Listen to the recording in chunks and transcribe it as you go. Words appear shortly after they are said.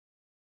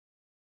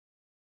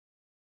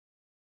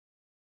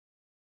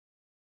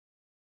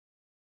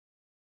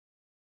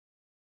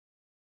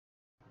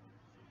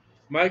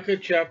Micah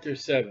chapter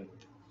 7.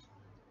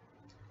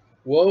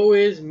 Woe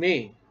is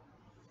me.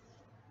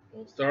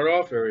 Won't start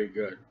off very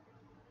good.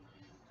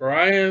 For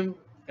I am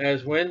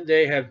as when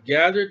they have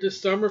gathered the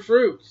summer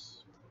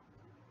fruits,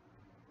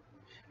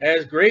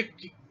 as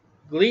great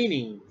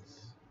gleanings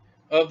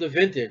of the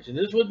vintage. And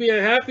this would be a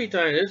happy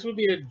time. This would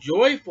be a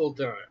joyful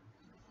time.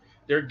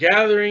 They're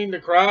gathering the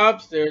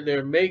crops.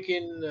 They're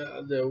making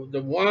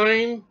the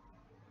wine,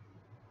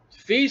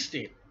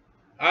 feasting.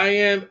 I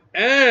am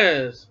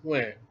as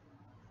when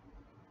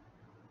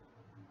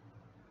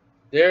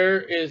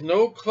there is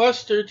no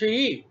cluster to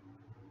eat.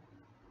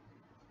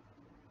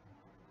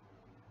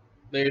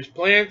 There's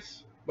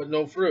plants, but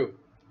no fruit.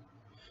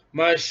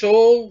 My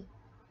soul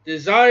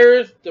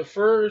desires the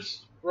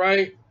first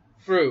ripe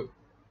fruit.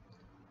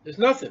 There's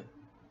nothing.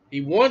 He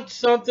wants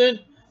something,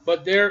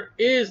 but there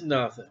is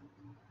nothing.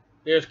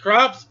 There's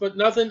crops, but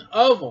nothing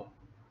of them.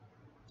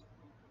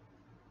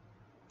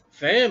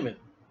 Famine.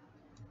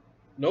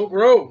 No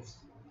growth.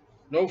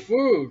 No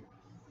food.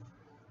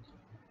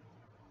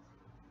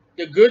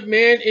 The good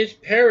man is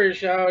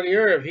perished out of the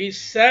earth. He's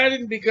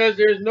saddened because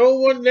there's no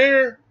one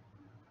there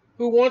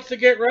who wants to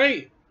get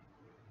right.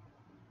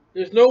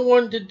 There's no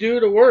one to do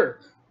the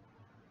work.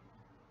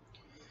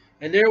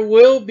 And there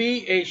will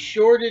be a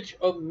shortage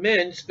of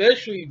men,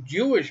 especially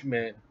Jewish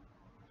men,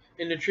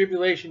 in the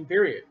tribulation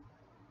period.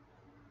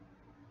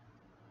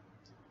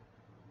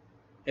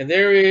 And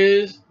there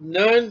is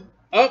none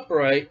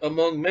upright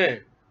among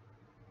men.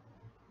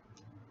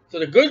 So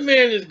the good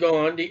man is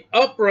gone, the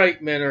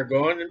upright men are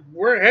gone, and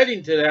we're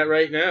heading to that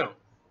right now.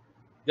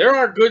 There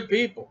are good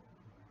people.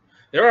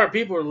 There are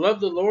people who love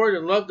the Lord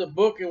and love the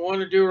book and want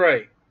to do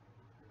right.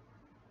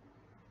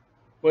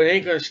 But it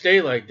ain't going to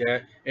stay like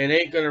that, and it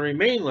ain't going to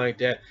remain like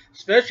that,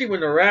 especially when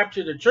the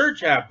rapture of the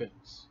church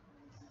happens.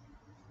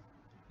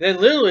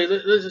 Then literally,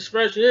 this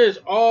expression is,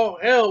 all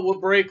hell will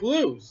break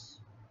loose.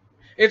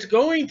 It's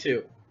going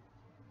to.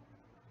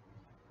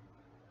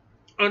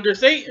 Under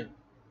Satan.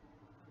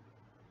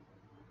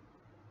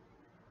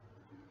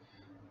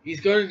 He's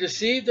going to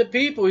deceive the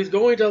people. He's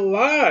going to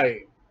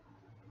lie.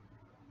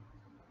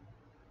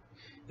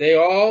 They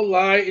all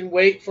lie in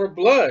wait for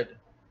blood.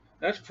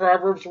 That's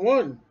Proverbs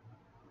 1.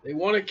 They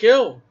want to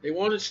kill. They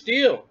want to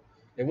steal.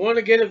 They want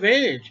to get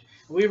advantage.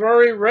 We've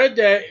already read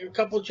that a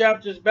couple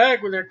chapters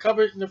back when they're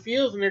covered in the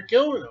fields and they're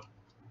killing them.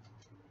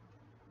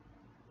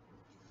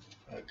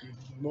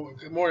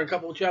 More than a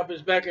couple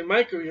chapters back in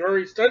Micah, we've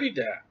already studied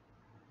that.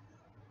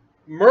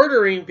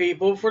 Murdering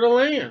people for the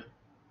land.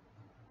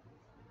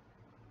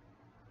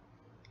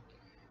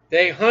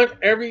 They hunt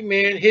every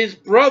man, his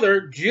brother,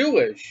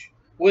 Jewish,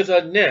 with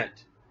a net.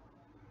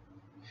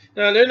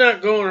 Now, they're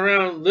not going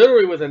around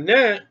literally with a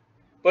net,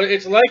 but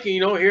it's like,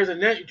 here's a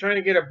net, you're trying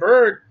to get a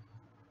bird.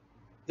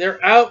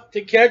 They're out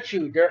to catch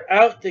you. They're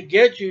out to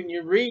get you, and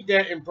you read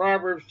that in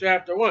Proverbs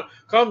chapter 1.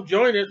 Come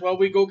join us while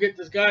we go get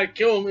this guy,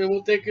 kill him, and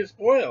we'll take his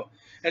spoil.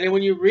 And then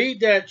when you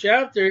read that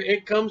chapter,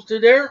 it comes to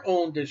their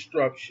own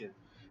destruction.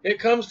 It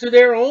comes to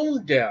their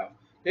own death.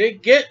 They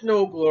get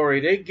no glory.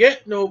 They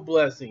get no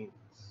blessings.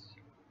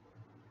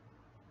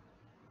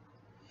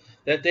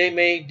 That they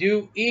may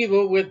do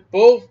evil with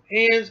both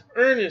hands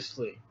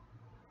earnestly.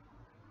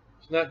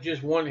 It's not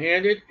just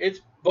one-handed, it's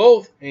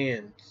both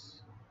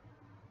hands.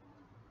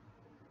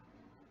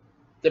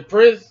 The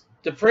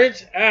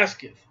prince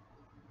asketh,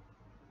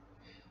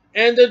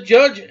 and the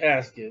judge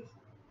asketh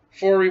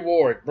for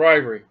reward,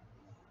 bribery.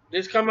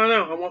 Just come on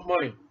out, I want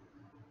money.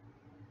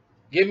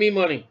 Give me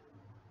money.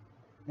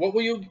 What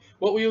will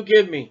you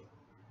give me?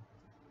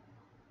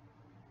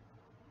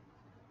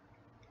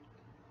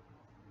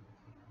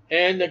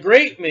 And the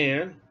great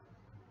man,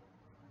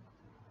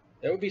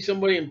 that would be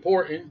somebody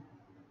important,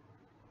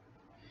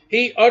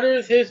 he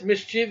uttereth his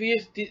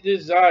mischievous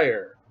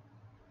desire.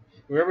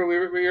 Remember,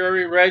 we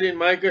already read in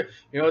Micah,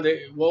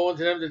 they woe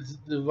unto them that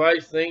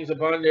devise things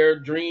upon their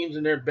dreams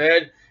in their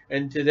bed,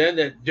 and to them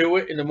that do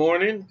it in the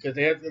morning, because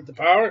they have the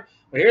power.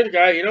 But here's the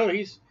guy,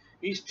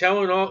 he's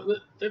telling all,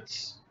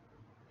 that's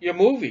your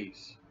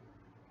movies.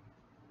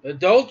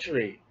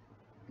 Adultery,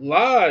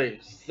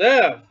 lies,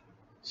 theft,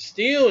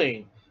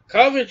 stealing,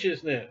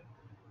 covetousness,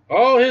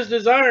 all his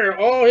desire,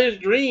 all his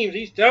dreams,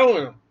 he's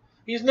telling them.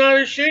 He's not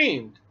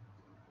ashamed.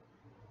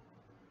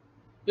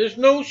 There's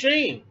no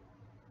shame.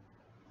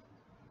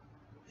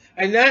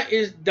 And that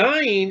is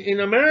dying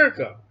in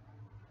America.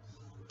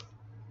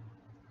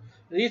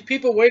 These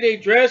people, the way they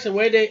dress and the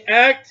way they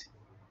act,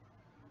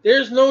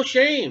 there's no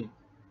shame.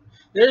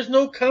 There's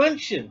no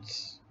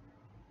conscience.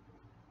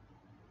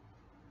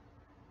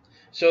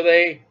 So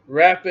they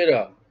wrap it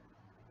up.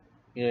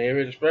 You hear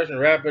the expression,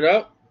 wrap it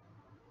up?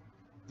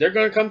 They're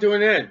going to come to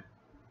an end.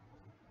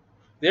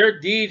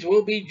 Their deeds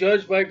will be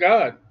judged by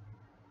God.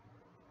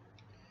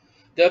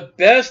 The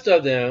best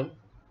of them,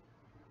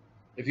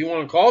 if you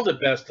want to call the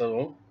best of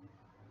them,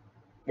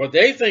 what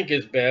they think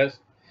is best,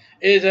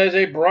 is as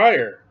a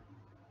briar.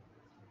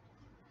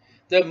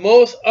 The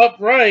most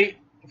upright,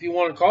 if you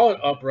want to call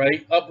it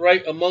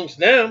upright amongst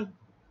them,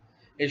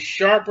 is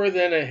sharper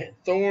than a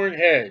thorn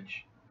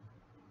hedge.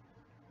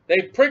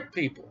 They prick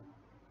people.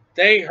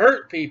 They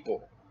hurt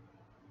people.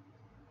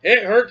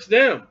 It hurts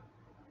them.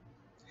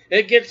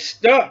 It gets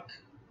stuck.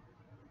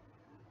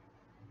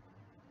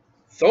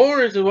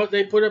 Thorns is what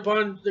they put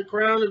upon the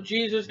crown of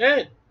Jesus'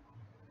 head.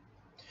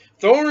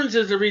 Thorns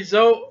is the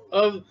result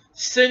of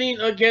sinning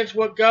against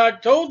what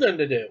God told them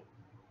to do.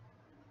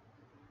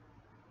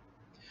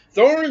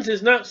 Thorns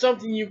is not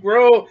something you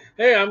grow,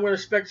 hey, I'm going to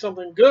expect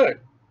something good.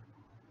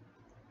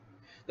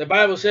 The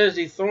Bible says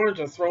these thorns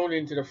are thrown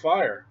into the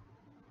fire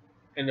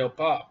and they'll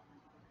pop.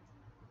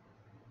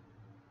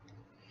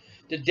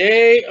 The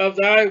day of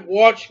thy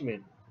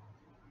watchman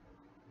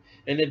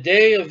and the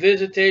day of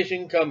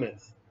visitation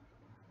cometh.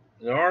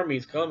 An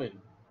army's coming.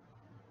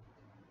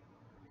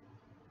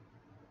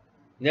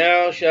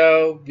 Now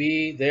shall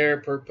be their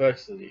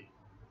perplexity.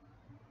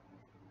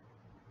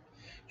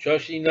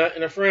 Trust ye not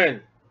in a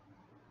friend.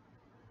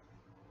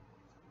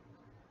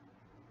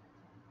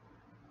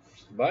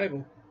 It's the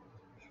Bible.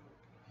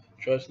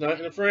 Trust not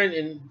in a friend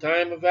in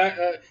time of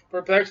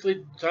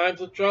perplexity, times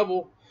of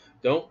trouble.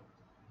 Don't.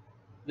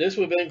 This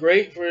would have been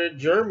great for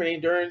Germany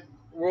during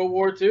World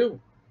War II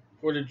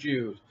for the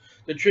Jews.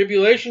 The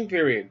tribulation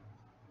period.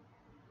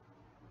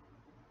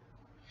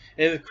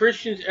 And if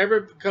Christians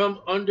ever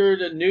become under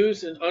the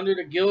noose and under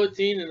the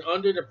guillotine and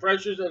under the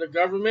pressures of the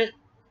government,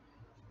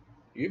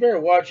 you better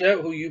watch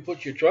out who you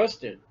put your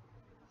trust in.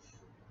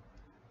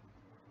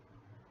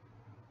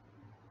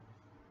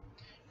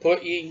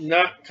 Put ye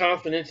not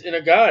confidence in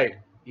a guide,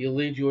 he'll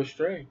lead you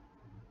astray.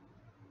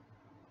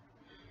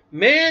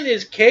 Man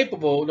is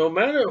capable, no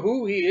matter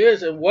who he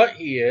is and what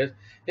he is,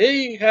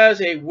 he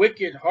has a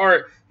wicked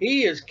heart.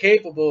 He is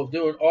capable of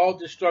doing all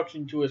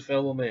destruction to his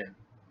fellow man.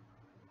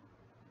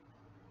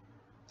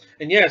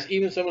 And yes,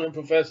 even someone who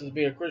professes to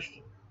be a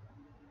Christian.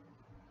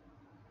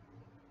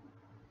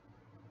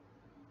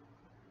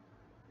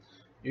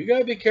 You got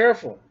to be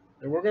careful.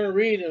 And we're going to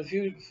read a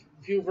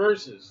few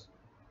verses.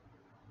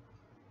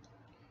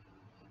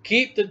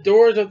 Keep the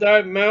doors of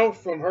thy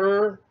mouth from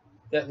her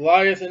that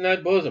lieth in thy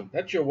bosom.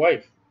 That's your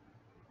wife.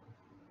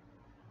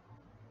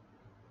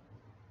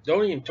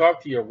 Don't even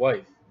talk to your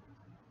wife.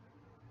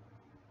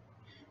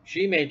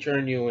 She may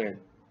turn you in.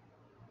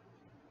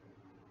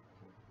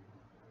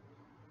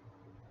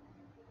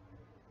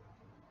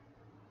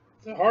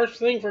 It's a harsh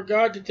thing for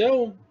God to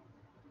tell them.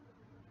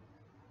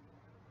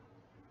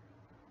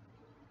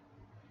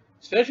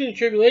 Especially in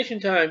tribulation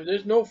time,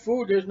 there's no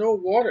food, there's no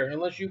water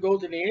unless you go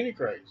to the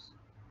Antichrist.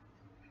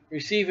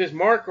 Receive his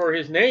mark or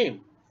his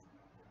name.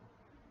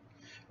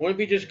 Wouldn't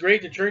it be just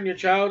great to turn your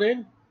child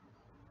in?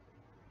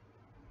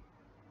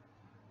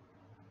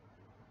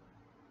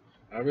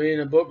 I'm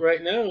reading a book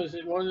right now. This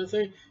is one of the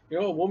things.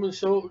 You know, a woman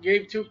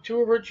gave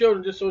two of her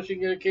children just so she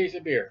can get a case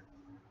of beer.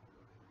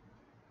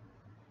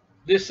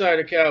 This side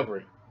of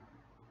Calvary.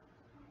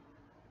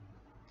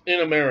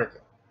 In America.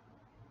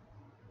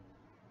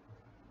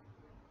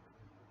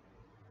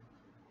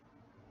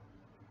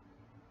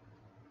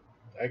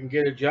 I can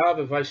get a job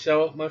if I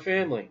sell out my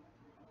family.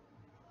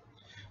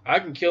 I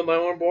can kill my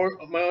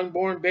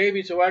unborn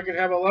baby so I can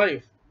have a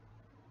life.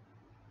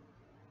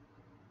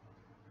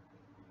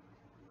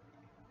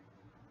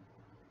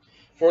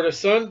 For the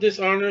son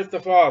dishonoreth the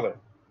father.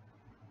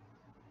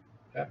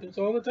 Happens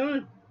all the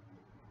time.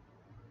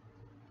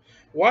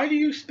 Why do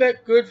you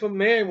expect good from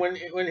man when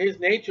his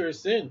nature is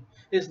sin?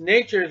 His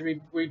nature is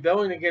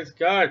rebelling against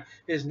God.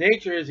 His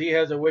nature is he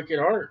has a wicked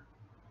heart.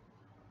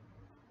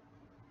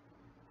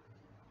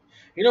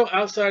 You know,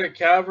 outside of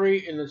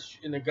Calvary,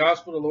 in the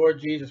gospel of the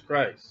Lord Jesus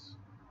Christ,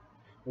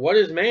 what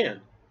is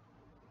man?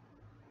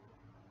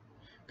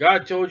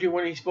 God told you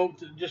when he spoke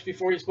just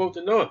before he spoke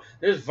to Noah,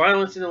 there's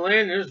violence in the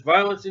land, there's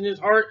violence in his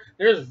heart,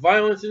 there's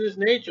violence in his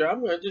nature.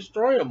 I'm going to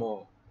destroy them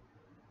all.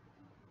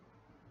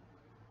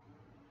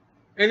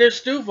 And there's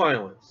still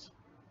violence.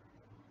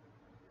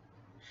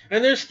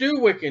 And there's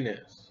still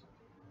wickedness.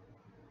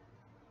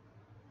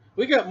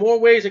 We got more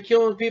ways of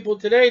killing people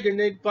today than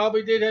they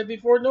probably did have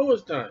before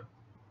Noah's time.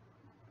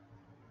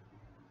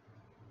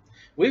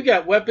 We've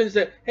got weapons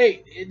that,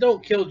 hey, it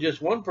don't kill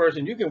just one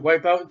person. You can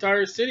wipe out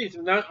entire cities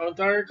and not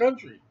entire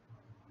country.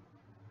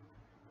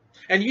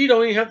 And you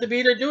don't even have to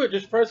be there to do it.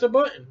 Just press a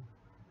button.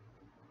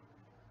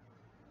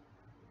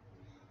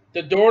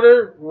 The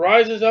daughter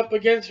rises up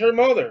against her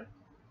mother.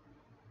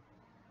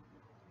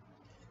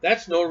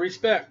 That's no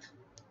respect.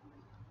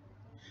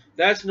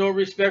 That's no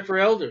respect for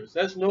elders.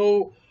 That's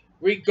no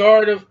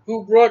regard of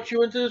who brought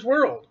you into this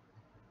world.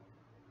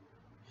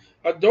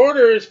 A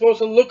daughter is supposed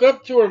to look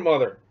up to her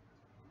mother.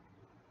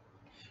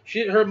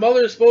 Her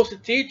mother is supposed to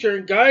teach her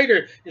and guide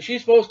her, and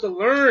she's supposed to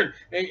learn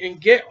and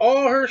get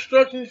all her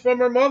instructions from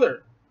her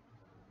mother.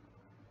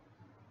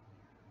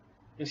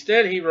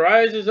 Instead, he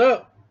rises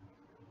up.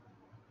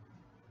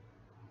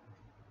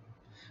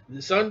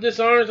 The son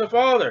dishonors the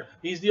father.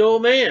 He's the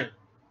old man.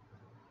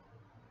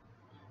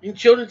 And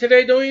children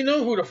today don't even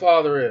know who the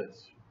father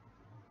is.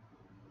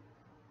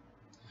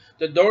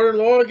 The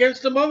daughter-in-law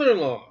against the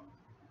mother-in-law.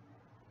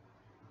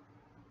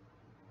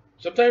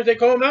 Sometimes they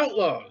call them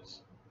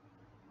outlaws.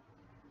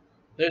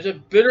 There's a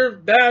bitter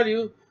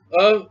value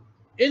of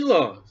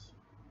in-laws.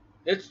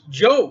 It's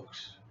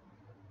jokes.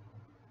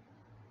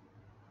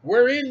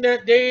 We're in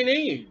that day and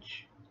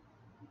age.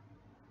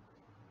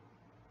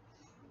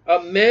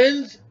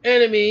 Men's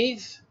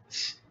enemies,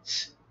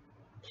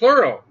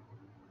 plural,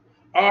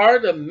 are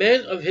the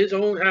men of his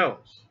own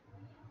house.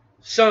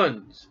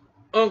 Sons,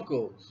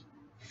 uncles,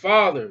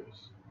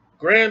 fathers,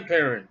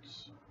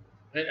 grandparents,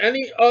 and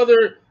any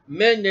other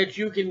men that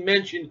you can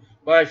mention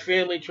by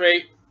family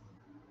trait.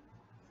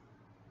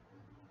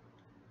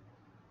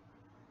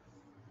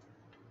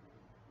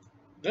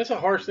 That's a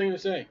harsh thing to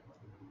say.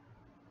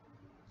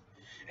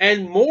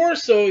 And more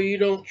so, you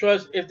don't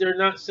trust if they're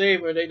not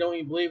saved or they don't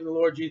even believe in the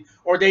Lord Jesus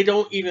or they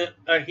don't even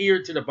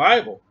adhere to the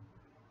Bible.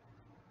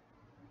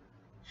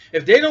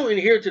 If they don't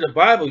adhere to the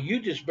Bible, you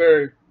just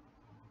better,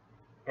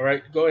 all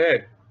right, go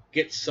ahead,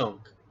 get sunk.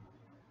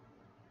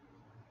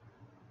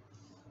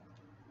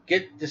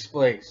 Get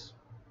displaced.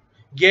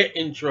 Get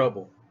in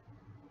trouble.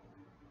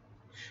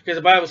 Because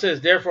the Bible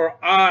says, therefore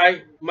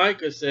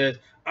Micah says,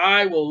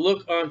 I will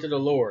look unto the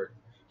Lord.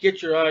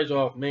 Get your eyes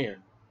off man.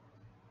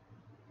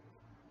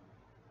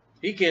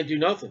 He can't do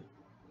nothing.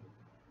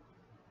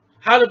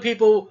 How do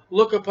people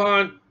look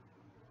upon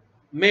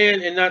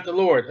man and not the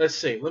Lord? Let's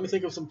see. Let me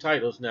think of some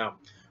titles now.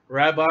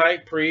 Rabbi,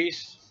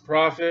 priest,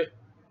 prophet,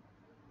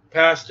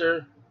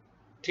 pastor,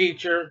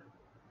 teacher,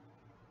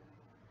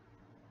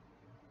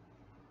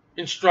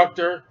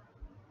 instructor,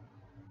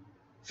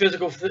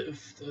 physical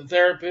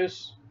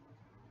therapist,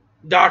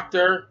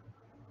 doctor,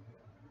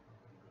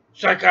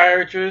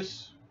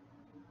 psychiatrist,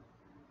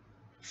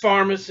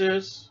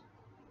 pharmacist.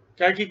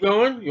 Can I keep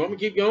going? You want me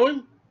to keep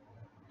going?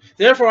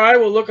 Therefore, I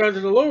will look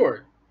unto the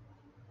Lord.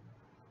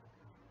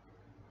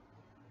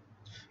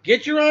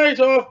 Get your eyes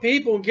off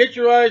people and get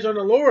your eyes on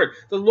the Lord.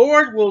 The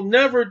Lord will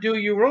never do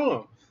you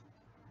wrong.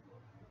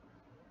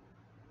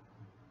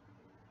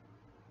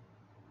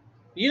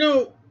 You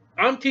know,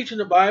 I'm teaching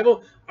the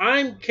Bible.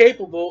 I'm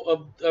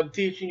capable of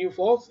teaching you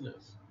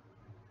falseness.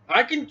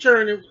 I can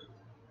turn it.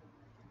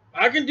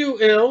 I can do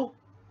ill.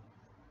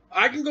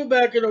 I can go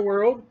back in the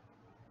world.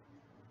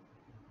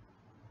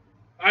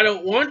 I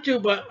don't want to,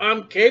 but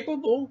I'm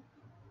capable.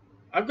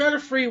 I've got a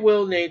free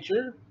will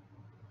nature.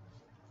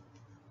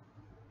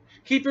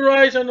 Keep your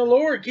eyes on the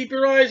Lord. Keep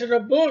your eyes on the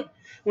book.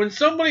 When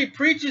somebody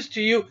preaches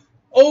to you,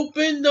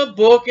 open the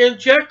book and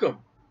check them.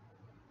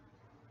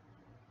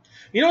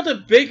 You know what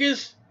the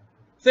biggest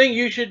thing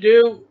you should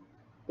do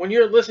when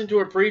you're listening to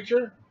a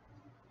preacher?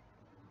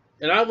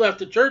 And I've left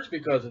the church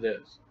because of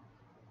this.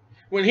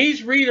 When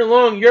he's reading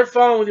along, you're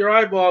following with your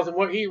eyeballs, and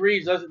what he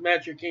reads doesn't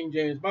match your King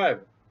James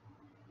Bible.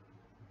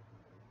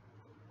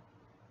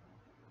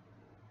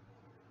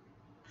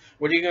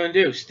 What are you going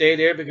to do? Stay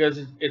there because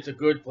it's a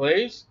good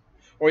place?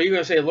 Or are you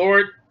going to say,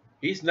 Lord,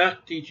 he's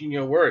not teaching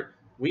your word.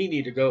 We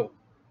need to go.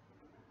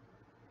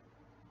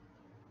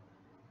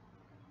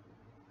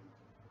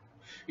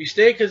 You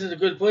stay because it's a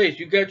good place.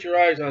 You got your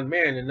eyes on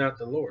man and not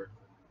the Lord.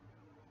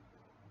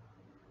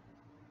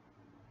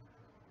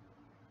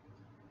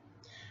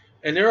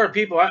 And there are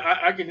people,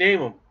 I can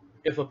name them.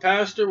 If a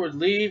pastor would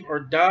leave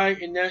or die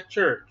in that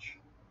church,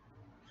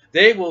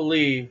 they will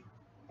leave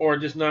or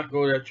just not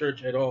go to that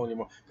church at all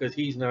anymore because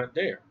he's not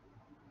there.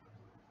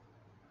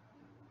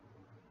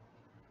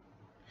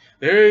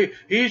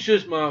 He's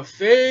just my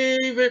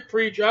favorite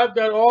preacher. I've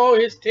got all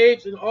his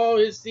tapes and all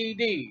his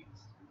CDs.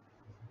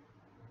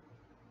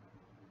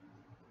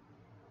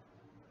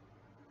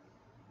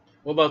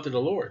 What about to the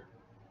Lord?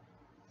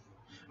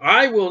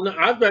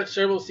 I've got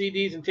several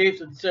CDs and tapes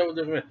of several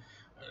different men.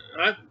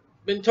 I've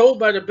been told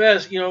by the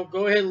best,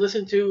 go ahead and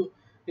listen to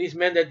these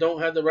men that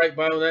don't have the right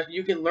Bible. That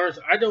you can learn.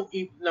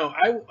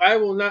 I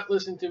will not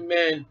listen to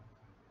men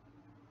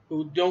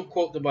who don't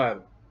quote the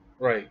Bible.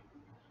 Right.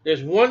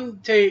 There's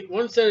one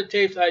set of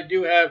tapes I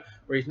do have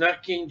where he's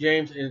not King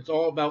James, and it's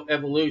all about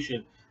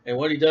evolution. And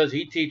what he does,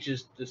 he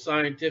teaches the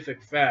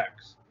scientific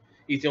facts.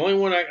 He's the only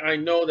one I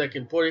know that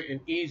can put it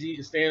in easy,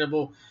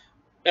 understandable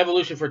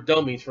evolution for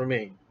dummies for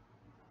me.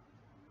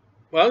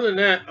 Well, other than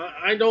that,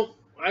 I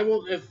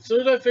won't. As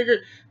soon as I figure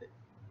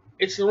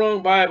it's the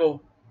wrong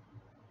Bible,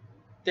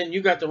 then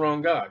you got the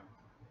wrong God.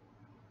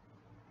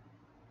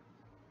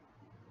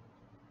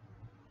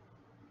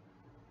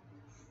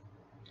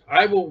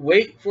 I will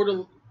wait for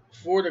the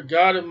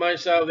God of my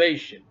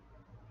salvation.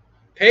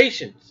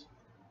 Patience.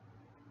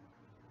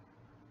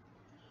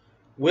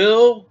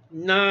 Will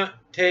not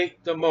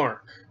take the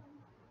mark.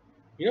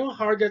 You know how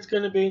hard that's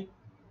going to be?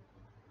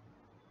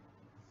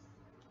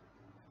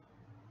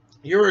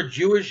 You're a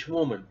Jewish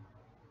woman.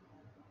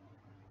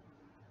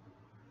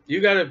 You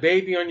got a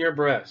baby on your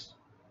breast.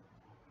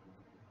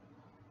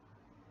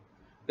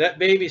 That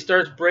baby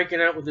starts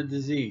breaking out with a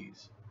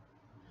disease.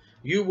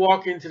 You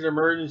walk into the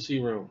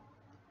emergency room.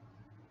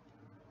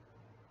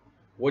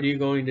 What are you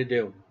going to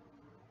do?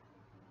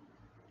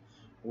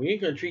 We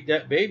ain't going to treat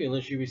that baby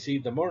unless you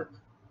receive the mark.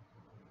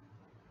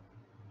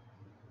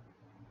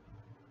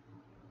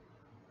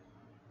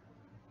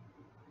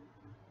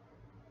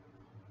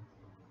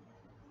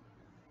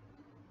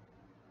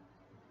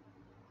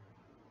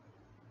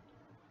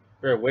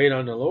 Better wait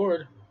on the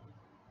Lord.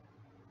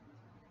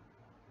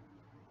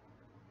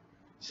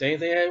 Same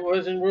thing it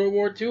was in World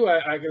War II,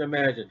 I can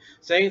imagine.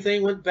 Same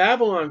thing with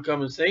Babylon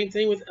coming. Same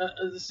thing with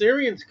the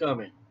Syrians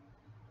coming.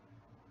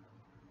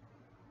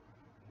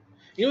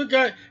 You know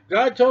what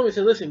God told me? He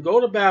said, listen, go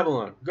to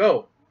Babylon.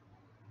 Go.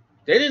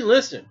 They didn't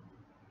listen.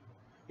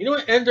 You know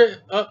what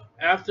ended up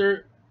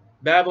after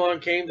Babylon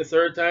came the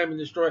third time and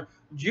destroyed?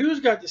 Jews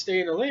got to stay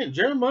in the land.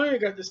 Jeremiah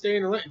got to stay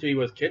in the land until he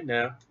was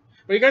kidnapped.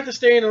 But he got to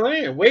stay in the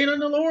land. Wait on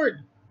the Lord.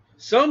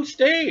 Some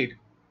stayed.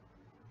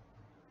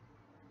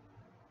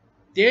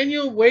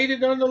 Daniel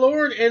waited on the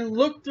Lord and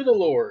looked to the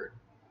Lord.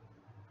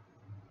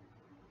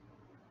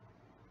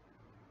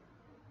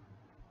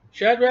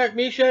 Shadrach,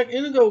 Meshach,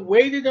 and Abednego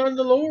waited on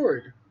the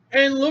Lord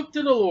and looked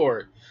to the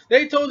Lord.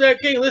 They told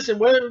that king, listen,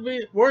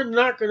 we're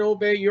not going to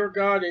obey your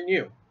God and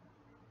you.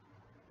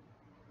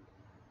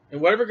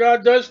 And whatever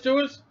God does to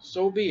us,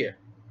 so be it.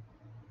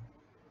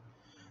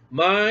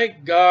 My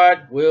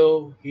God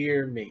will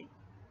hear me.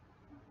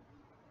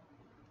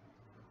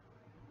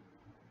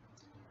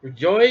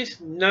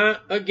 Rejoice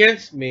not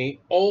against me,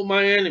 O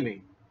my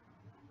enemy.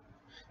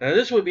 Now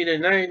this would be the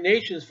United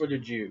Nations for the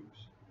Jews.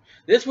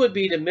 This would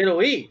be the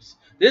Middle East.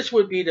 This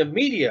would be the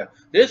media.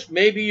 This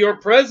may be your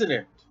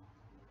president.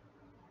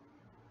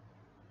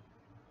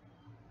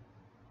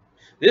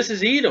 This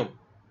is Edom.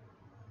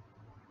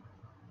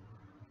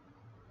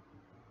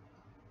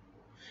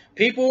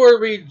 People are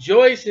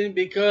rejoicing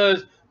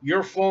because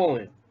you're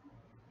falling.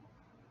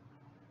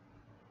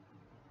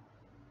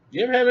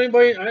 You ever have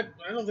anybody? I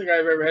don't think I've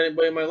ever had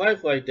anybody in my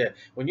life like that.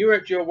 When you were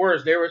at your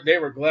worst, they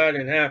were glad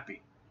and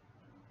happy.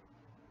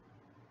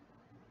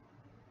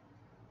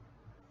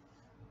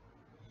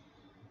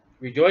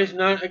 Rejoice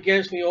not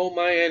against me, O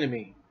my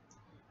enemy.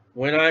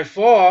 When I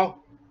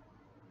fall,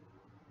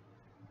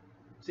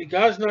 see,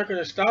 God's not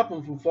going to stop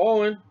him from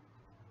falling.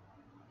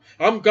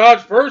 I'm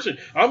God's person.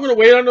 I'm going to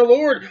wait on the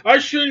Lord. I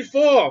shouldn't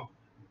fall.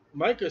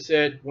 Micah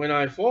said, when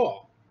I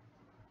fall.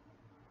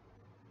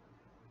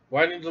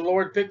 Why didn't the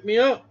Lord pick me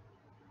up?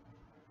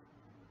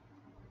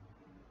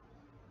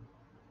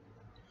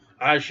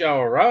 I shall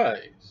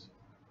arise.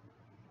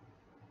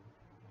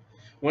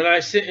 When I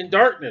sit in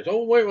darkness.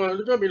 Oh, wait, well,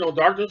 there's going to be no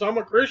darkness. I'm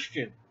a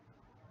Christian.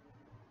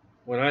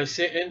 When I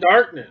sit in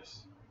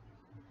darkness,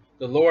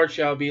 the Lord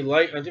shall be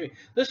light unto me.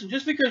 Listen,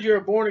 just because you're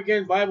a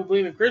born-again,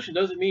 Bible-believing Christian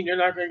doesn't mean you're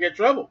not going to get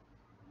trouble.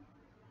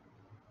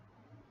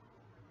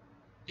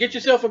 Get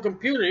yourself a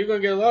computer. You're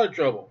going to get a lot of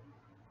trouble.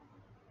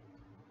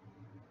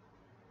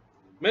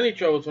 Many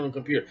troubles from a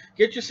computer.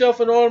 Get yourself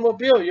an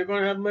automobile. You're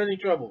going to have many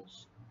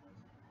troubles.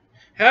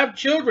 Have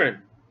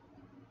children.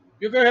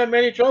 You're going to have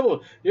many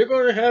troubles. You're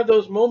going to have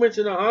those moments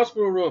in the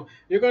hospital room.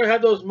 You're going to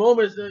have those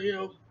moments that, you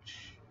know,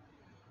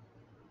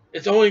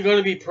 it's only going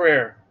to be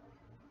prayer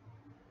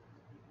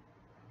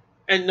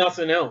and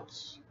nothing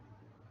else.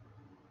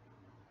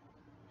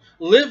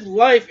 Live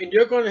life, and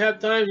you're going to have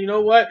times, you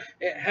know what?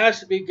 It has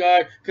to be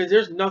God, because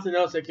there's nothing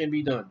else that can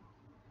be done.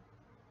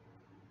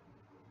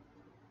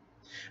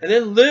 And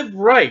then live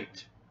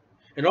right.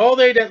 And all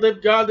they that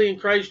live godly in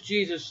Christ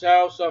Jesus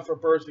shall suffer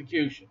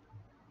persecution.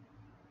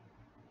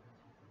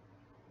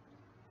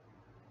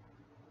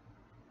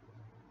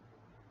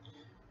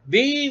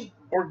 Being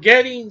or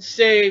getting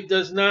saved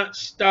does not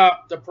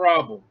stop the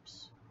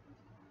problems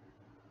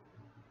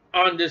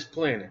on this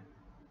planet.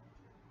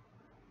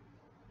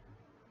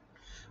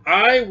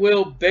 I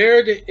will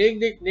bear the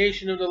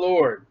indignation of the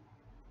Lord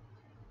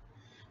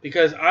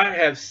because I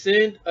have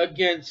sinned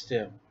against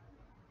him.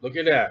 Look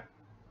at that.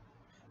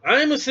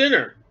 I am a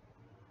sinner,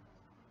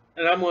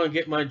 and I'm going to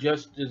get my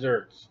just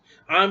deserts.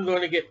 I'm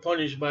going to get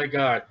punished by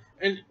God,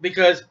 and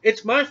because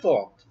it's my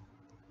fault.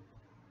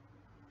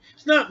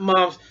 It's not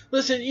mom's.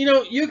 Listen, you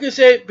know, you can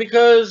say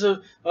because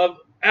of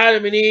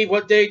Adam and Eve,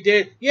 what they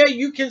did. Yeah,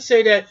 you can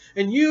say that,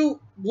 and you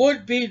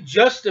would be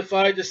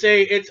justified to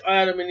say it's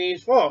Adam and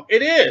Eve's fault.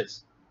 It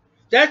is.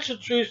 That's a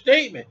true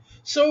statement.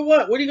 So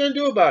what? What are you going to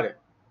do about it?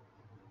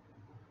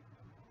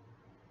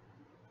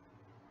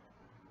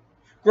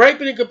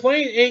 Griping and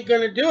complaining ain't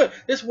going to do it.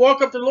 Just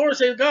walk up to the Lord and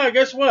say, God,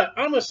 guess what?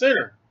 I'm a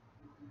sinner.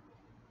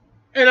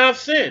 And I've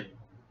sinned.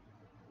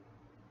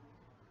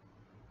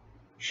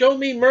 Show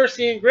me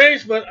mercy and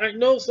grace, but I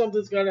know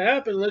something's going to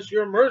happen unless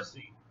you're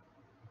mercy.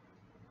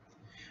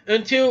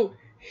 Until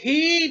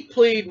he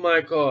plead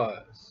my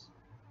cause.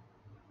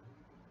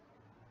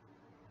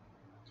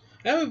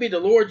 That would be the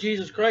Lord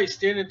Jesus Christ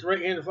standing at the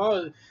right hand of the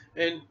Father,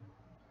 and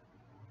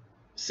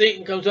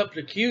Satan comes up to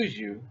accuse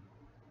you.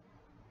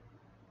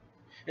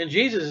 And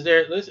Jesus is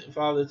there. Listen,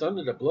 Father, it's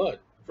under the blood.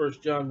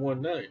 1 John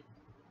 1:9.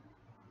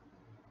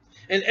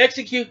 And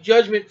execute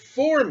judgment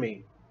for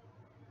me.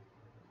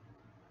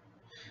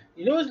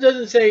 You notice it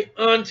doesn't say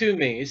unto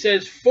me. It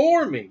says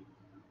for me.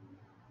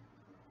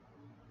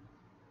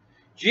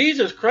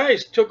 Jesus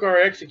Christ took our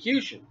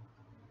execution.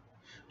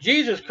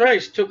 Jesus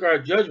Christ took our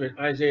judgment,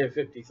 Isaiah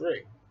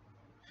 53.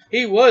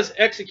 He was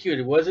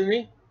executed, wasn't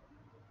he?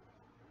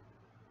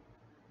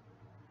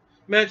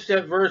 Match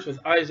that verse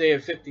with Isaiah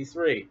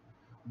 53.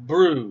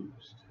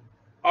 Bruised,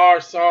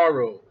 our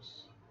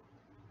sorrows.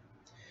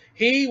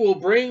 He will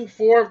bring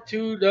forth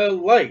to the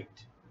light.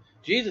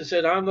 Jesus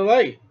said, I'm the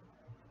light.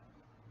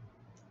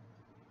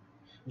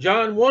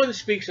 John 1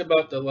 speaks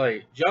about the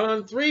light.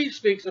 John 3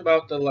 speaks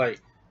about the light.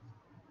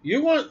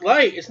 You want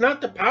light. It's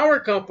not the power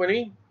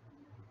company.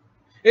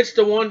 It's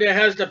the one that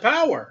has the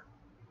power.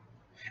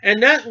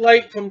 And that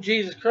light from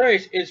Jesus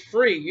Christ is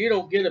free. You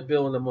don't get a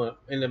bill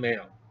in the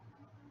mail.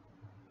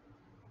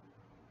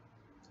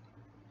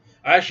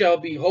 I shall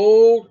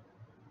behold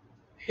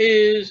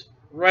his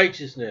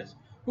righteousness.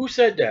 Who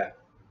said that?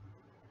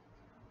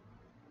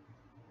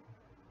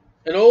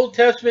 An Old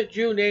Testament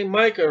Jew named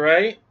Micah,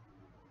 right?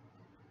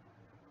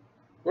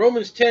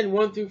 Romans 10,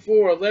 1 through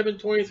 4, 11,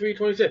 23,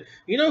 27.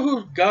 You know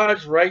who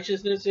God's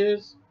righteousness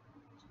is?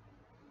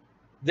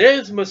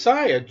 There's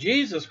Messiah,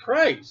 Jesus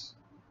Christ.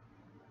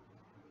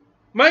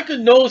 Micah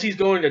knows he's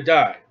going to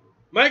die.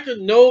 Micah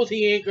knows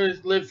he ain't going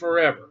to live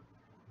forever.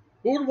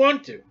 Who would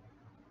want to?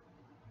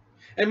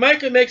 And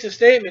Micah makes a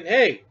statement,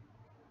 hey,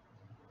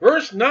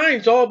 verse 9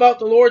 is all about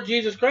the Lord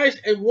Jesus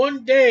Christ, and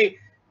one day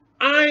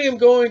I am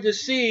going to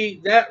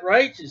see that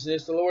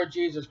righteousness, the Lord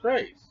Jesus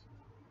Christ.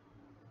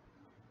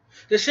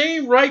 The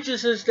same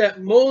righteousness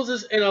that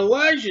Moses and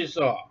Elijah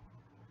saw.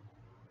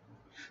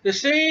 The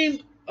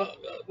same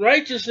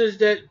righteousness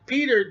that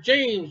Peter,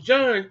 James,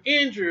 John,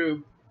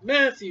 Andrew,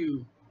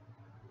 Matthew,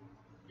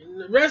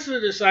 and the rest of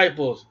the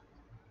disciples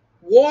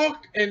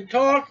walked and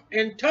talked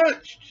and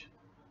touched.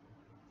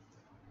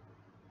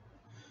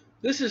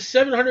 This is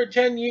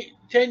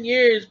 710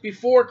 years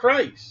before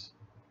Christ.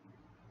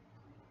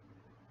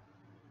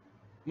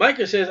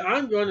 Micah says,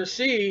 I'm going to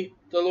see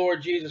the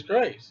Lord Jesus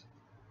Christ.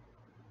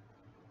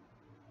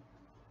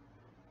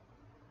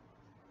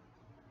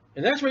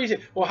 And that's where you say,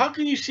 well, how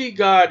can you see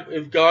God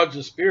if God's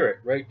a spirit?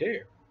 Right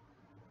there.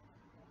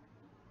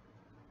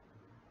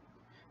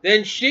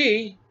 Then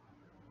she,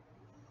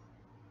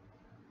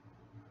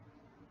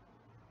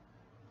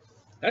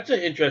 that's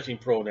an interesting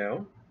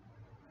pronoun.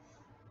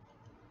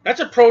 That's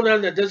a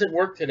pronoun that doesn't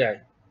work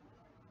today.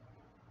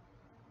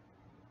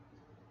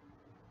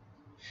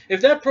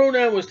 If that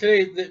pronoun was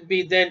today, it'd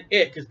be then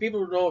it, because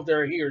people don't know if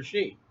they're he or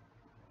she.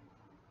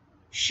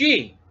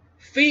 She,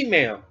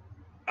 female,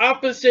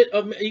 opposite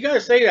of, you got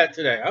to say that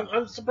today.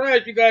 I'm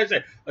surprised you guys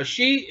say, a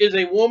she is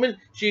a woman,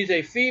 she's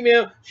a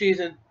female, she's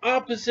an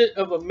opposite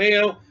of a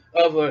male,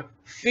 of a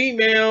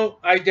female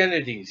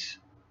identities.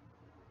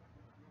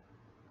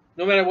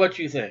 No matter what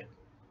you think.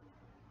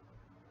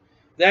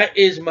 That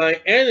is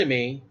my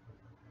enemy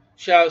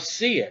shall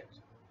see it.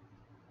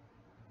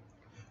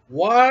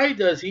 Why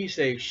does he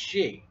say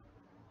she?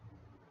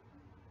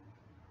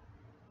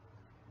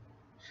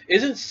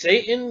 Isn't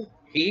Satan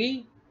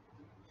he?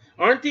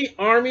 Aren't the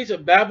armies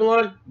of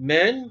Babylon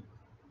men?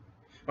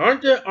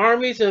 Aren't the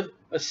armies of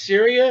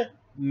Assyria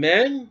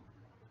men?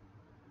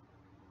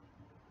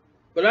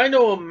 But I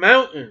know a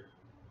mountain.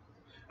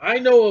 I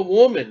know a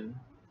woman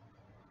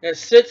that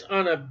sits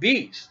on a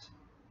beast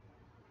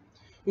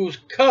whose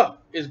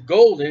cup is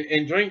golden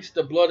and drinks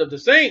the blood of the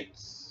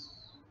saints.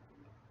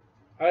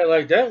 I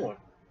like that one.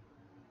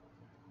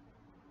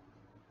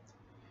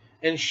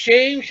 And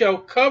shame shall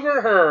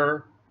cover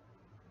her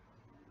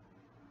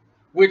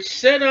which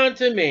said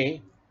unto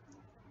me.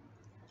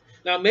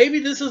 Now maybe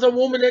this is a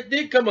woman that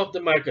did come up to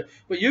Micah,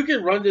 but you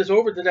can run this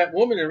over to that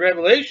woman in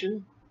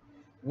Revelation.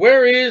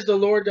 Where is the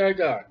Lord thy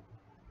God?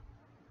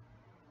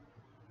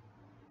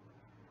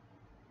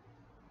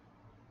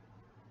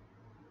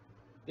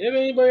 Have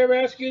anybody ever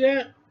ask you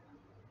that?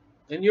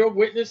 And you're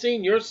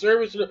witnessing your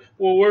service.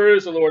 Well, where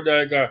is the Lord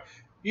thy God?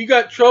 You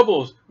got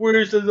troubles.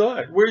 Where's the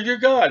Lord? Where's your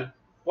God?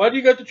 Why do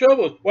you got the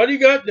troubles? Why do you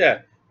got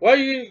that?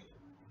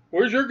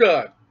 Where's your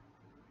God?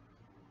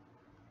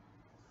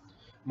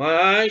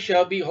 My eye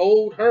shall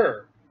behold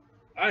her.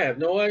 I have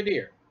no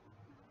idea.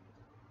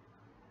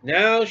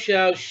 Now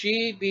shall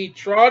she be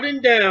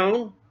trodden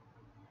down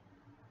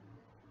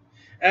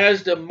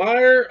as the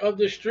mire of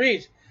the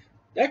streets.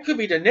 That could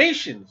be the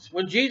nations.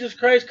 When Jesus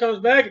Christ comes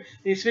back and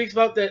he speaks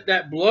about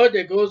that blood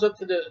that goes up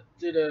to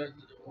the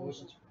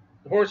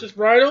horse's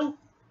bridle.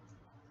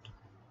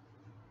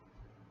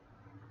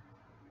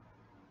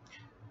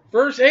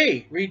 Verse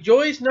 8,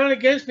 rejoice not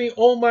against me,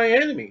 O my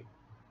enemy.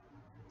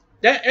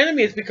 That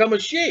enemy has become a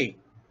she.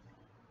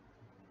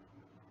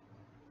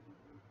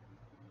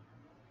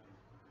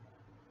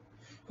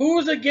 Who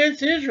is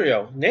against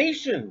Israel?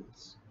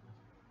 Nations.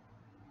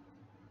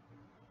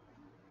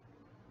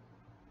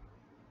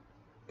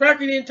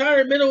 Practically the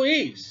entire Middle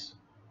East,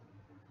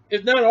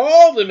 if not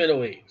all the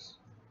Middle East.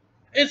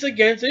 It's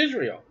against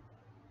Israel.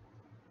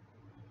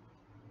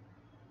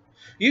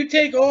 You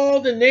take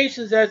all the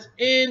nations that's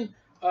in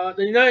the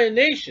United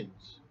Nations.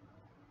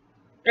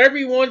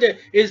 Everyone that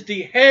is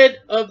the head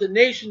of the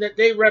nation that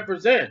they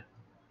represent.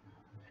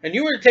 And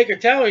you were to take a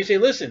tally and say,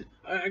 listen,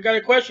 I got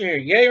a question here.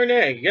 Yay or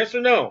nay? Yes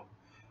or no?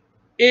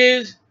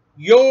 Is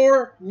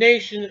your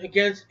nation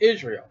against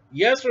Israel?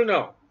 Yes or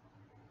no?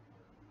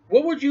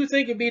 What would you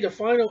think would be the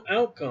final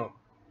outcome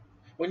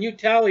when you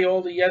tally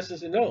all the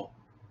yeses and no?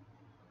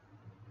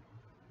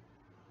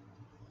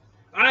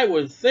 I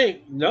would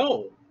think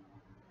no.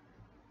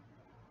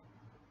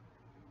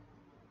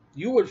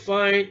 You would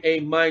find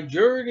a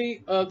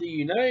majority of the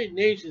United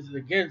Nations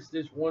against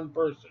this one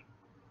person.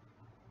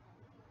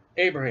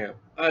 Abraham,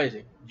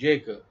 Isaac,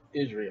 Jacob,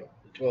 Israel,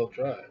 the 12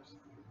 tribes.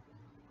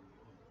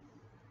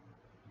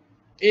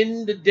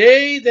 In the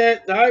day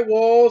that thy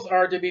walls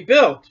are to be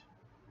built,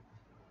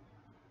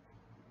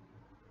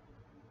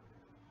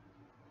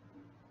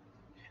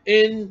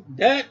 in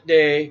that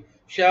day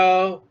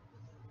shall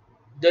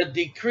the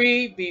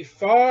decree be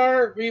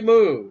far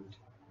removed.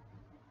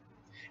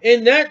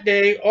 In that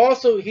day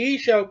also he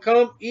shall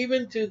come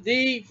even to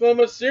thee from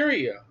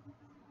Assyria,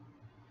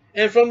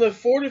 and from the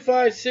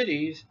fortified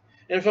cities,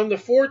 and from the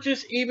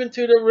fortress even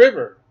to the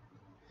river,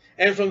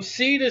 and from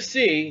sea to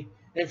sea,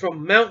 and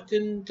from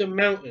mountain to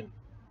mountain.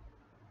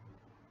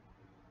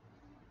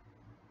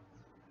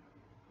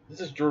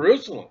 This is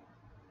Jerusalem.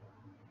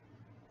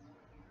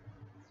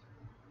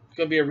 It's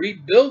going to be a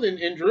rebuilding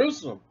in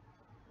Jerusalem.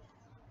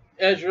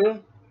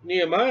 Ezra,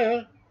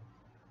 Nehemiah,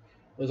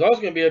 was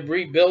also going to be a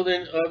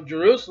rebuilding of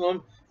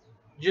Jerusalem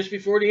just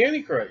before the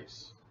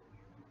Antichrist.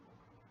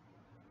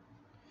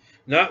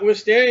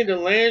 Notwithstanding, the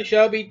land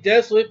shall be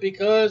desolate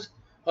because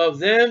of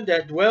them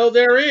that dwell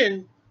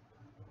therein,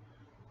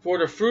 for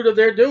the fruit of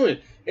their doing.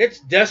 It's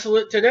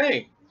desolate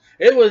today.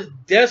 It was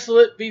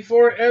desolate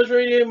before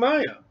Ezra and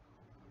Nehemiah.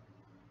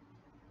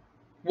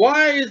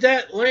 Why is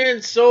that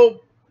land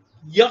so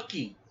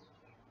yucky?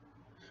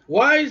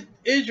 Why is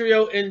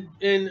Israel and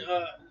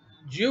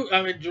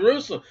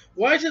Jerusalem?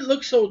 Why does it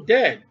look so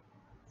dead?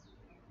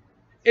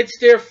 It's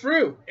their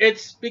fruit.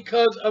 It's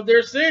because of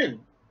their sin.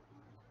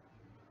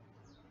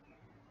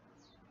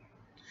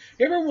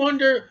 You ever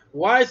wonder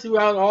why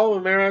throughout all of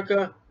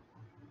America,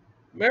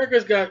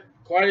 America's got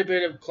quite a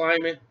bit of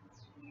climate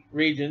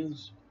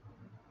regions,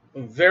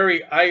 from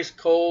very ice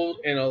cold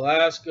in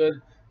Alaska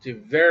to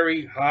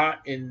very hot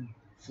in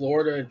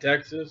Florida and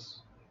Texas.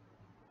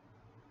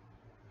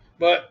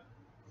 But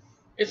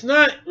it's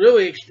not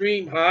really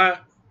extreme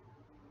hot,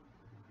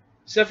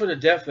 except for the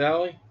Death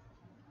Valley.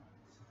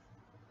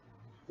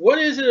 What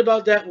is it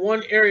about that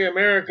one area of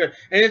America,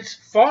 and it's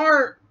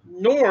far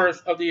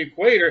north of the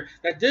equator,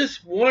 that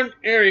this one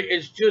area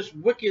is just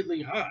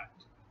wickedly hot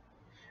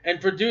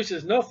and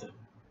produces nothing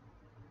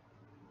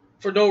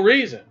for no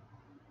reason?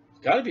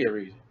 There's got to be a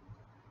reason.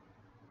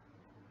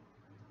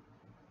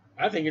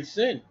 I think it's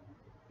sin.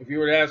 If you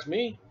were to ask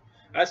me,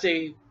 I'd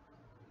say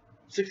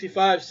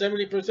 65,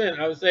 70%.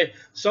 I would say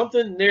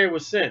something there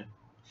was sin.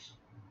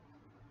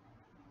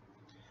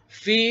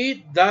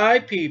 Feed thy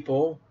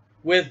people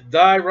with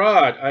thy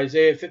rod.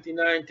 Isaiah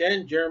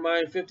 59:10,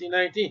 Jeremiah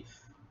 50:19.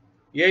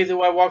 Yea,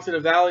 though I walk through the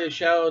valley of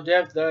shadow of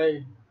death,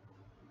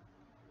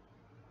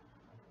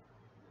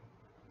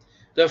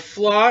 the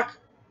flock,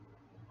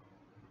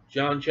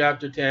 John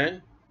chapter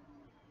 10,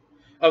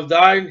 of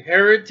thine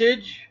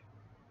heritage,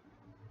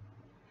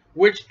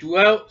 which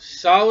dwelt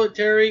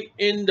solitary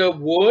in the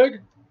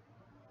wood.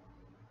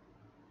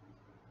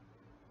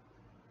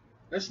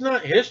 That's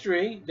not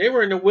history. They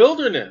were in the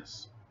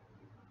wilderness.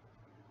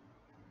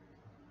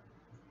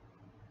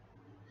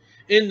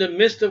 In the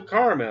midst of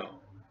Carmel.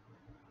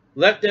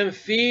 Let them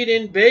feed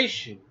in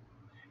Bashan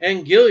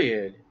and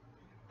Gilead,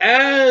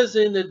 as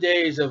in the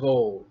days of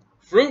old.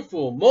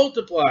 Fruitful,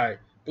 multiply,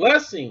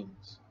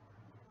 blessings.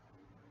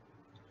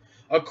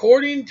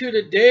 According to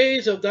the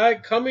days of thy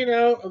coming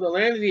out of the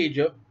land of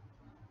Egypt.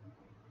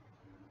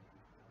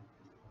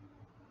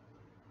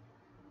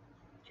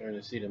 Trying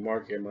to see the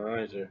mark here.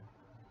 My eyes are.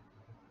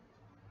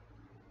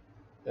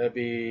 That'd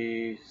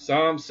be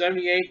Psalm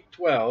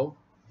 78:12.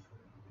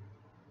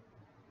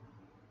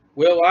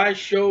 Will I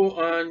show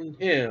on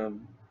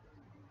him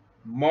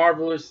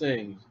marvelous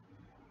things?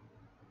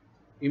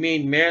 You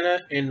mean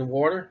manna in the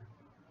water?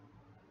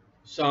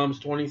 Psalms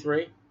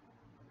 23.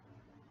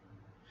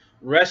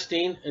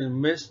 Resting in the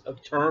midst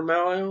of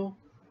turmoil.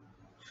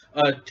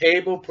 A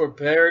table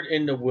prepared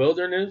in the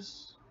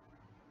wilderness.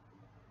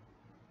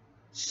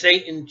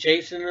 Satan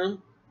chasing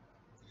them.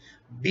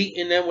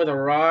 Beating them with a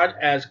rod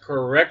as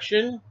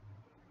correction.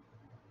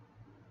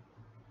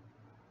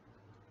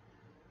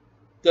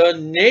 The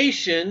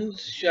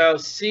nations shall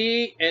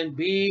see and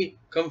be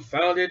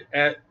confounded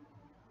at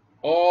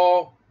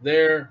all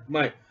their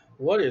might.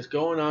 What is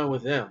going on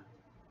with them?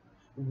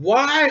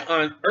 Why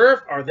on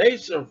earth are they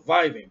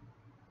surviving?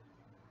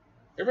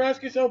 Ever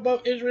ask yourself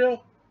about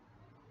Israel?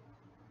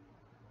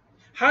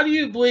 How do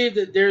you believe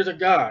that there's a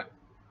God?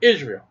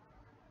 Israel.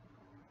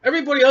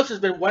 Everybody else has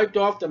been wiped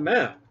off the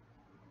map.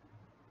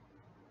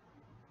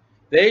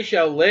 They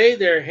shall lay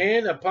their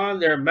hand upon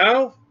their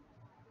mouth,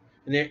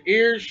 and their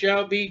ears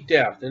shall be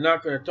deaf. They're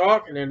not going to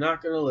talk, and they're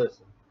not going to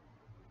listen.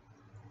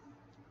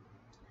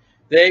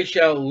 They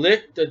shall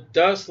lick the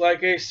dust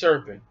like a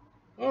serpent.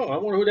 Oh, I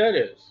wonder who that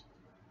is.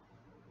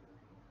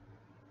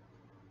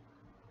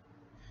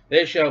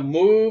 They shall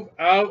move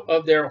out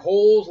of their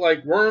holes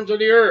like worms of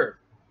the earth,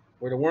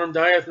 where the worm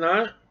dieth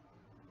not.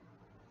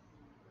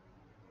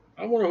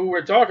 I wonder who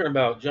we're talking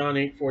about, John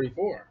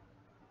 8:44.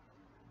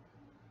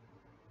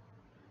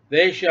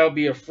 They shall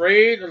be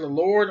afraid of the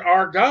Lord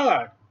our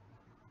God,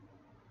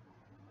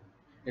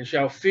 and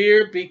shall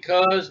fear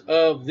because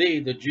of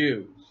thee, the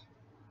Jews.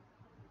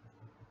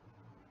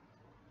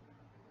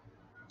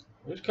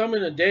 There's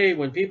coming a day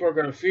when people are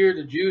going to fear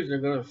the Jews and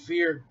they're going to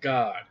fear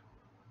God.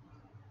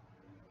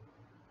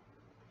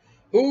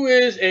 Who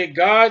is a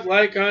God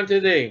like unto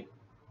thee?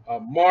 A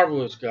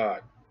marvelous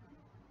God,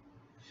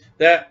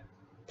 that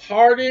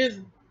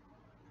pardoneth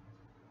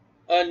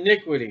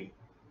iniquity.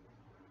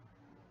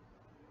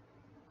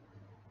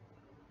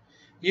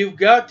 You've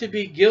got to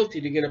be guilty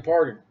to get a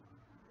pardon.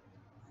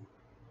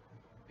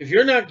 If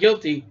you're not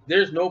guilty,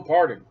 there's no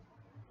pardon.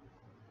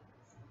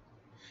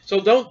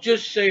 So don't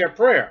just say a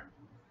prayer.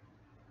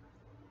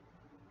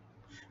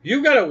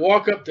 You've got to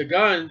walk up to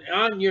God and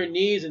on your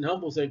knees and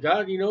humble say,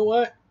 God, you know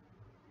what?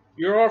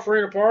 You're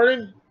offering a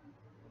pardon?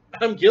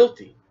 I'm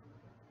guilty.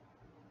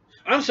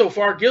 I'm so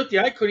far guilty,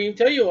 I couldn't even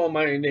tell you all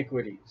my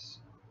iniquities.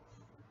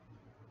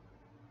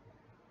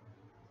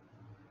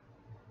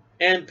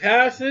 And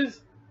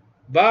passeth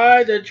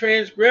by the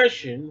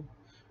transgression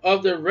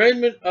of the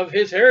remnant of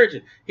his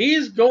heritage.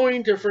 He's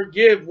going to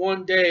forgive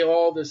one day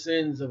all the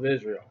sins of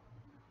Israel.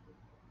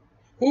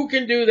 Who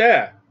can do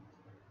that?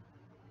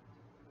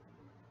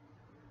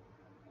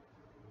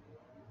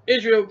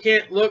 Israel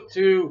can't look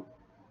to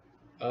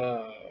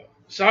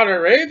Saudi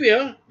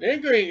Arabia. They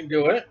ain't going to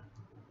do it.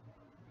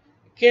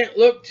 Can't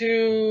look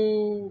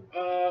to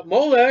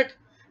Molech.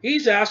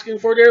 He's asking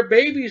for their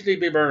babies to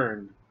be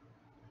burned.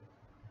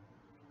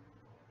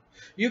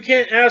 You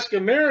can't ask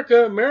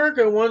America.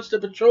 America wants the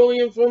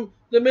petroleum from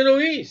the Middle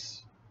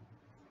East.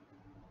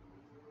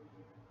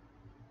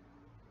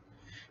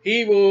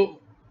 He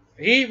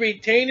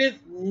retaineth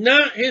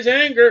not his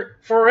anger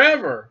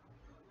forever.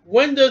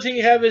 When does he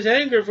have his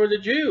anger for the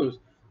Jews?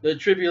 The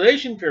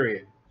tribulation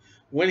period.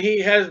 When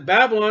he has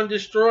Babylon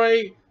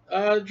destroy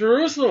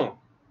Jerusalem.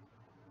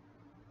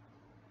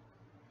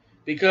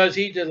 Because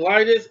he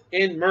delighteth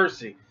in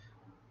mercy.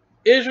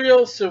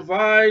 Israel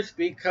survives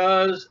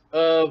because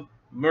of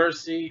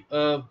mercy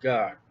of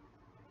God.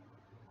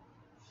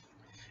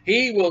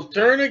 He will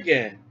turn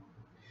again.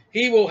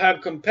 He will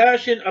have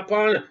compassion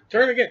upon them.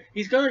 Turn again.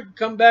 He's going to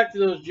come back to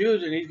those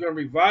Jews and he's going to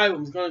revive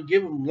them. He's going to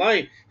give them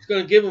life. He's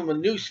going to give them a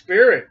new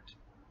spirit.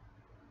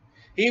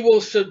 He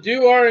will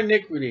subdue our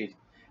iniquities.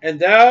 And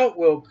thou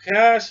wilt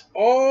cast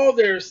all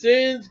their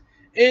sins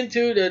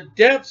into the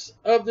depths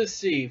of the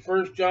sea.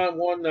 1 John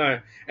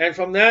 1:9. And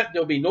from that,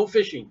 there'll be no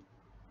fishing.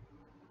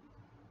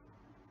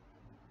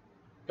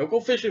 Don't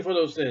go fishing for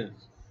those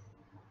sins.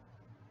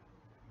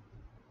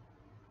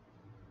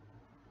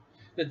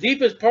 The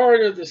deepest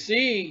part of the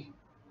sea,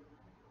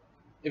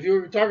 if you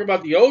were talking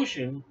about the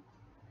ocean,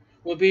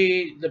 would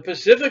be the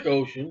Pacific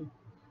Ocean.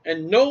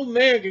 And no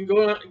man can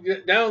go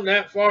down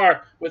that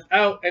far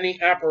without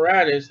any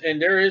apparatus.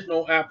 And there is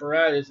no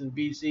apparatus in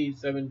BC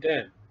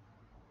 710.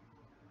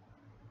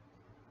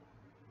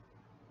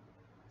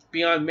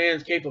 Beyond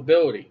man's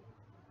capability.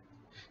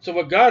 So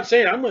what God's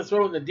saying, I'm going to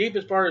throw it in the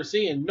deepest part of the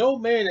sea. And no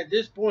man at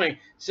this point,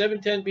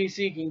 710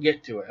 BC, can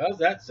get to it. How's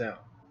that sound?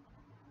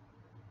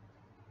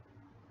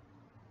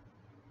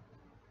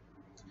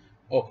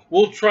 Oh,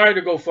 we'll try to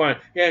go find.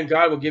 Yeah, and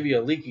God will give you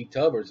a leaky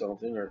tub or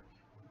something. Or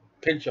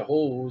pinch a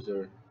hose.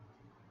 Or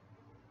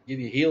give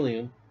you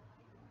helium.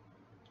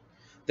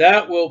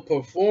 That will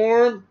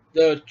perform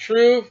the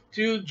truth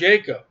to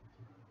Jacob.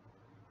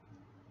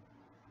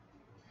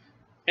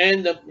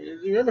 And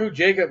you remember who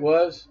Jacob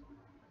was?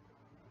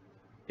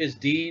 His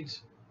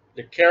deeds.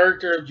 The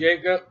character of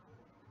Jacob.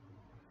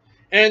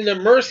 And the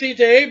mercy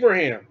to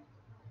Abraham.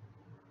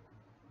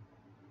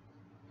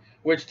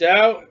 Which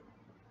thou...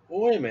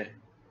 Oh, wait a minute.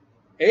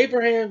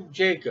 Abraham,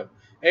 Jacob.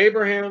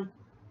 Abraham...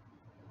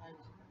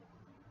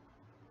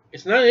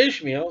 It's not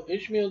Ishmael.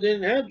 Ishmael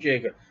didn't have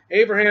Jacob.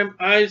 Abraham,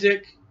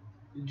 Isaac,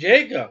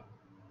 Jacob.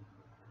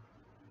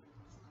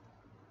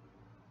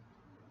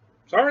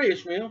 Sorry,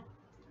 Ishmael.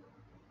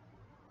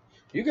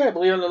 You got to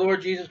believe on the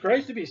Lord Jesus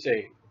Christ to be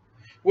saved.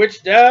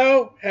 Which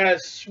thou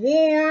hast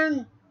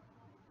sworn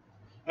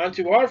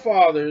unto our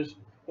fathers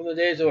from the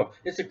days of old.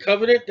 It's a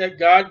covenant that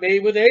God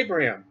made with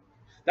Abraham.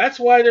 That's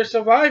why they're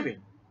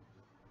surviving.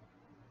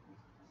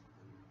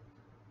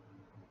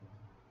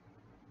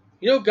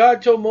 You know,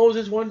 God told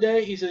Moses one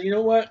day, he said, you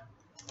know what?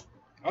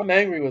 I'm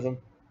angry with him.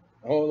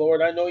 Oh, Lord,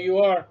 I know you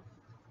are.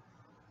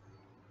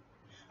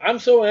 I'm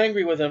so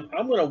angry with him,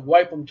 I'm going to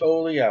wipe him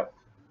totally out.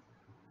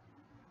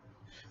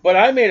 But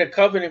I made a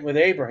covenant with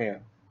Abraham.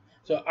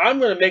 So I'm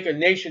going to make a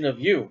nation of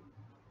you.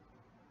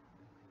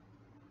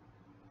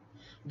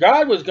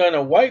 God was going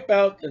to wipe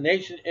out the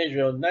nation of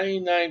Israel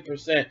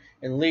 99%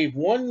 and leave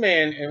one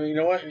man. And you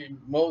know what?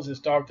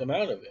 Moses talked him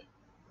out of it.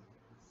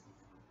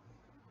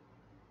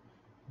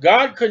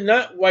 God could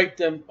not wipe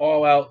them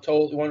all out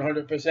totally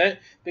 100%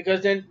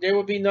 because then there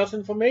would be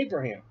nothing from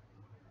Abraham.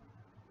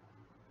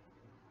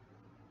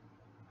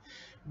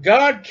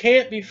 God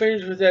can't be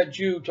finished with that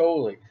Jew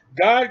totally.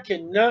 God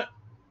cannot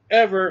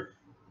ever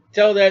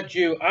tell that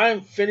Jew,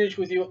 I'm finished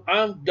with you,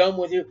 I'm done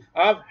with you,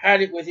 I've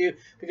had it with you,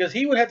 because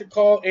he would have to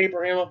call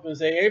Abraham up and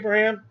say,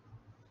 Abraham,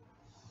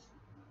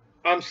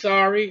 I'm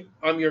sorry,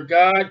 I'm your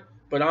God,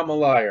 but I'm a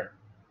liar.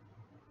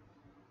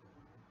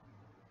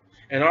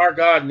 And our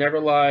God never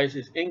lies,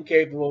 is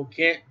incapable,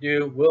 can't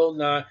do, will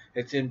not.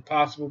 It's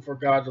impossible for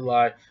God to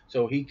lie,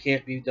 so he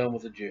can't be done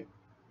with a Jew.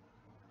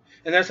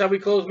 And that's how we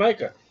close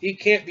Micah. He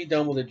can't be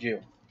done with a Jew.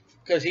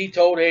 Because he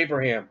told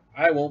Abraham,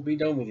 I won't be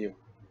done with you.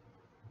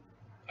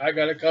 I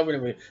got a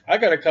covenant with you. I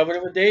got a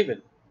covenant with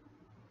David.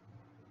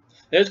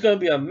 There's going to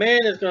be a man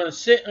that's going to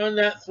sit on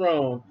that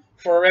throne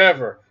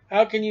forever.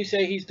 How can you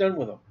say he's done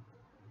with him?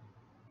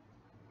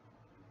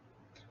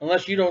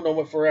 Unless you don't know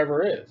what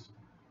forever is.